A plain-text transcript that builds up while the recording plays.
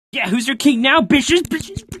Yeah, who's your king now, bitches?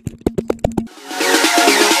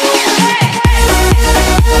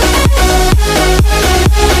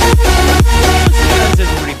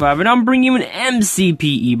 And I'm bringing you an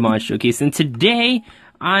MCPE mod showcase, and today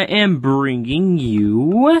I am bringing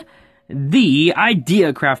you the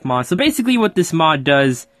Ideacraft mod. So basically what this mod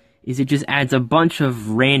does is it just adds a bunch of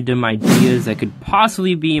random ideas that could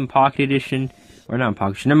possibly be in Pocket Edition, or not in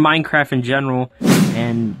Pocket Edition, in Minecraft in general,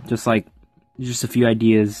 and just a few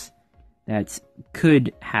ideas that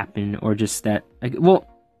could happen, or just that, like, well,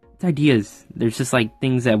 it's ideas. There's just like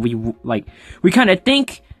things that we kind of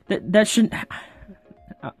think that shouldn't.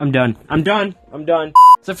 I'm done.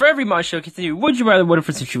 So for every mod show, continue would you rather, what if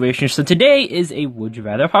for situation. So today is a would you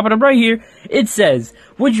rather. I'll pop it up right here. It says,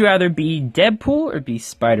 would you rather be Deadpool or be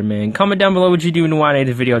Spider-Man? Comment down below what you do and why. In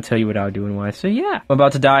the video, I'll tell you what I'll do and why. So yeah, I'm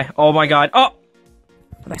about to die. Oh my god. Oh!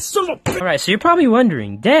 Alright, so you're probably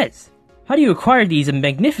wondering, Des, how do you acquire these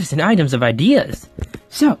magnificent items of ideas?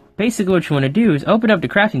 So, basically what you want to do is open up the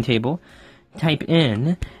crafting table, type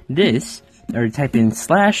in this, or type in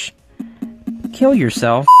slash kill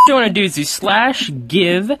yourself. What you want to do is do slash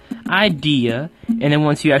give idea, and then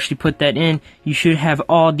once you actually put that in, you should have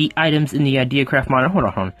all the items in the Ideacraft mod. Hold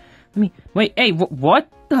on. Let me, wait, hey, what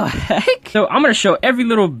the heck? So I'm going to show every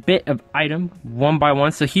little bit of item one by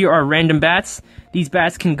one. So here are random bats. These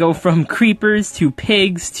bats can go from creepers to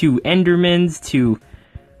pigs to endermans to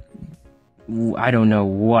I don't know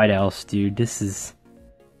what else, dude. This is,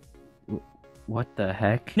 what the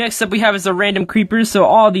heck? Next up we have is a random creepers. So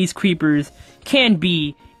all these creepers can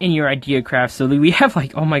be in your Ideacraft. So we have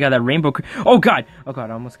like, oh my god, that rainbow oh god, I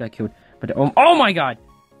almost got killed. But oh my god,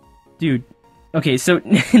 dude. Okay, so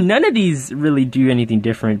none of these really do anything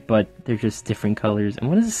different, but they're just different colors. And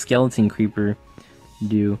what does a skeleton creeper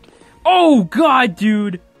do? Oh god,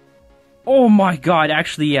 dude! Oh my god,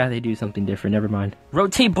 actually, yeah, they do something different, never mind.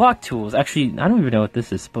 Rotate block tools. Actually, I don't even know what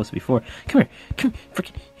this is supposed to be for. Come here,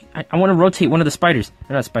 freaking, I want to rotate one of the spiders.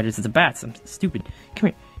 They're not spiders, it's a bats. I'm stupid.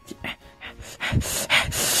 Come here.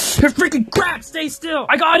 Freaking crap, stay still!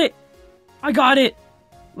 I got it!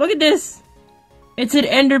 Look at this! It's an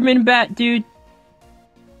enderman bat, dude.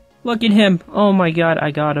 Look at him. Oh my god,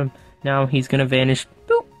 I got him. Now he's gonna vanish.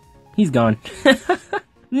 Boop. He's gone.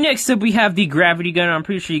 Next up, we have the gravity gun. I'm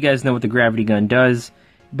pretty sure you guys know what the gravity gun does.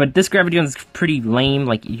 But this gravity gun is pretty lame.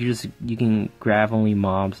 Like, you can grab only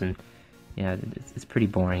mobs, and yeah, it's pretty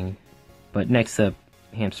boring. But next up,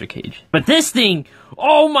 hamster cage. But this thing,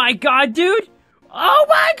 oh my god, dude! Oh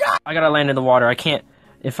my god! I gotta land in the water. I can't,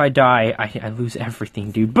 if I die, I lose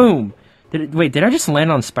everything, dude. Boom! Wait, did I just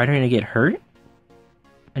land on Spider-Man and get hurt?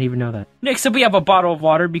 I didn't even know that. Next up, we have a bottle of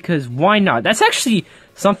water, because why not? That's actually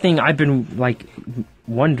something I've been, like,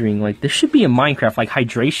 wondering. Like, this should be in Minecraft, like,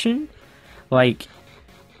 hydration? Like,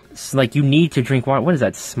 you need to drink water. What is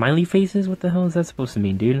that, smiley faces? What the hell is that supposed to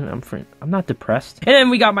mean, dude? I'm not depressed. And then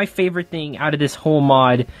we got my favorite thing out of this whole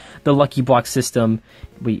mod, the lucky block system.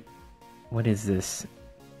 Wait, what is this?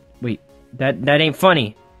 Wait, that ain't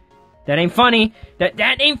funny. That ain't funny.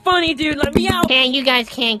 That ain't funny, dude. Let me out. Hey, you guys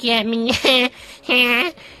can't get me.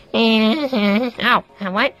 Ow.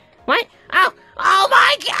 What? Oh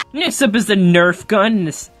my god. Next up is the Nerf gun.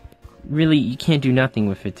 This, really, you can't do nothing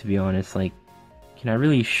with it, to be honest. Like, can I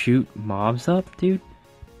really shoot mobs up, dude?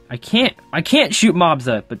 I can't shoot mobs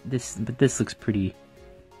up, but this looks pretty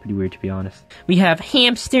weird, to be honest. We have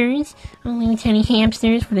hamsters. Only tiny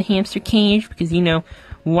hamsters for the hamster cage, because, you know,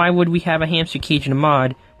 why would we have a hamster cage in a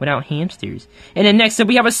mod without hamsters? And then next up,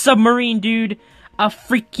 we have a submarine, dude. A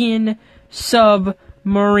freaking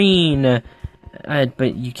submarine.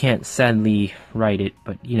 But you can't sadly write it,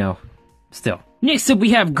 but, you know, still. Next up,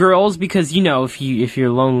 we have girls, because, you know, if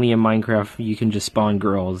you're lonely in Minecraft, you can just spawn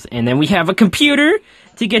girls. And then we have a computer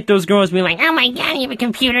to get those girls being like, oh my god, you have a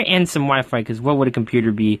computer, and some Wi-Fi, because what would a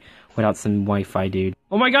computer be without some Wi-Fi, dude?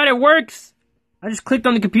 Oh my god, it works! I just clicked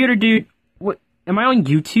on the computer, dude. What? Am I on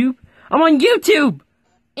YouTube? I'm on YouTube!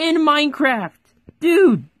 In Minecraft!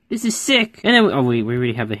 Dude, this is sick. And then, oh wait, we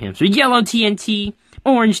already have the hamster. Yellow TNT,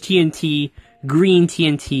 orange TNT, green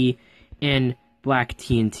TNT, and black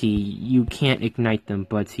TNT. You can't ignite them,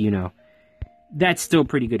 but, you know, that's still a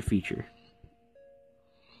pretty good feature.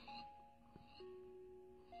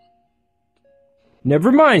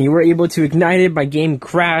 Never mind, you were able to ignite it, my game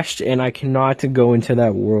crashed, and I cannot go into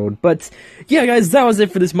that world. But, yeah guys, that was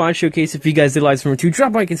it for this mod showcase. If you guys did like this video,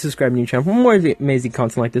 drop a like and subscribe to my channel for more amazing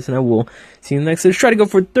content like this, and I will see you in the next. Let's try to go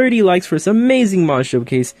for 30 likes for this amazing mod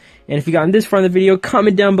showcase. And if you got in this far in the video,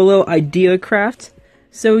 comment down below, Ideacraft.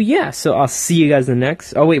 So yeah, so I'll see you guys in the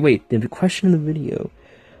next. Oh wait, the question of the video.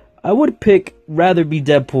 I would pick rather be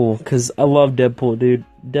Deadpool, because I love Deadpool, dude.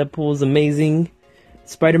 Deadpool is amazing.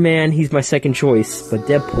 Spider-Man, he's my second choice, but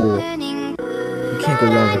Deadpool, you can't go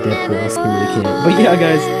wrong with Deadpool, you really can't. But yeah,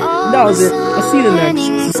 guys, that was it. I'll see you in the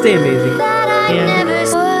next, so stay amazing, and